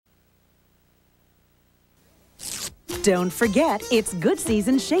Don't forget, it's Good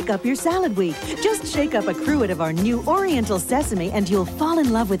Season Shake Up Your Salad Week. Just shake up a cruet of our new Oriental Sesame and you'll fall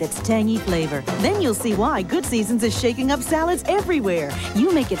in love with its tangy flavor. Then you'll see why Good Seasons is shaking up salads everywhere.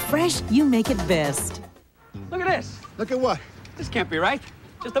 You make it fresh, you make it best. Look at this. Look at what? This can't be right.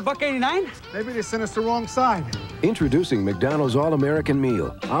 Just $1.89? Maybe they sent us the wrong sign. Introducing McDonald's All-American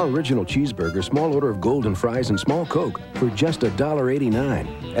Meal. Our original cheeseburger, small order of golden fries, and small Coke for just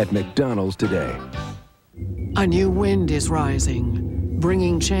 $1.89 at McDonald's today. A new wind is rising,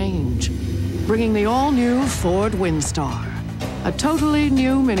 bringing change. Bringing the all-new Ford Windstar. A totally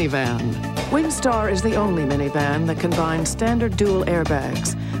new minivan. Windstar is the only minivan that combines standard dual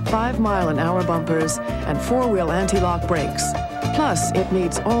airbags, 5-mile-an-hour bumpers, and 4-wheel anti-lock brakes. Plus, it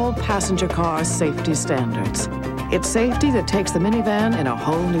meets all passenger car safety standards. It's safety that takes the minivan in a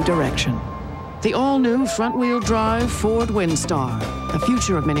whole new direction. The all-new front-wheel drive Ford Windstar. The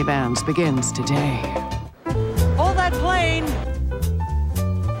future of minivans begins today. Hold that plane!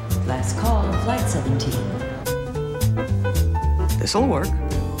 Last call, Flight 17. This'll work.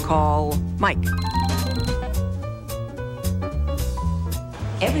 Call Mike.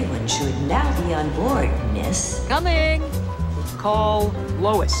 Everyone should now be on board, miss. Coming! Call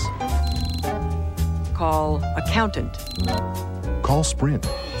Lois. Call accountant. Call Sprint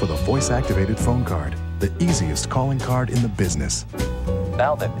for the voice-activated phone card, the easiest calling card in the business.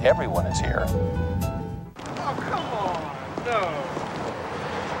 Now that everyone is here. Oh, come on. No.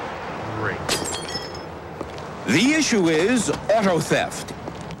 Great. The issue is auto theft.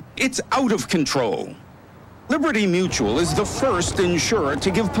 It's out of control. Liberty Mutual is the first insurer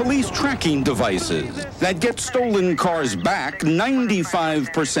to give police tracking devices that get stolen cars back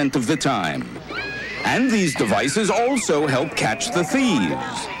 95% of the time. And these devices also help catch the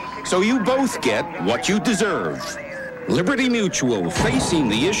thieves. So you both get what you deserve. Liberty Mutual, facing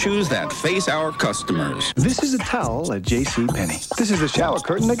the issues that face our customers. This is a towel at JCPenney. This is the shower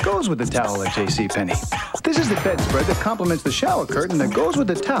curtain that goes with the towel at JCPenney. This is the bedspread that complements the shower curtain that goes with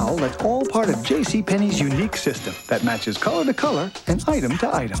the towel. That's all part of JCPenney's unique system that matches color to color and item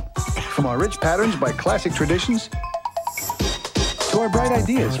to item. From our rich patterns by classic traditions to our bright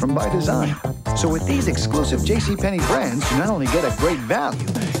ideas from by design. So with these exclusive JCPenney brands, you not only get a great value,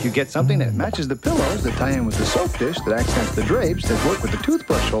 you get something that matches the pillows that tie in with the soap dish, that accents the drapes, that work with the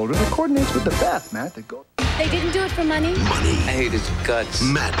toothbrush holder, that coordinates with the bath mat, that goes... They didn't do it for money? Money. I hate his guts.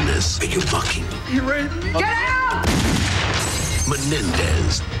 Madness. Are you fucking? You ready? Get out!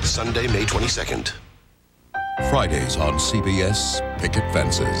 Menendez. Sunday, May 22nd. Fridays on CBS, Picket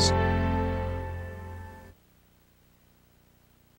Fences.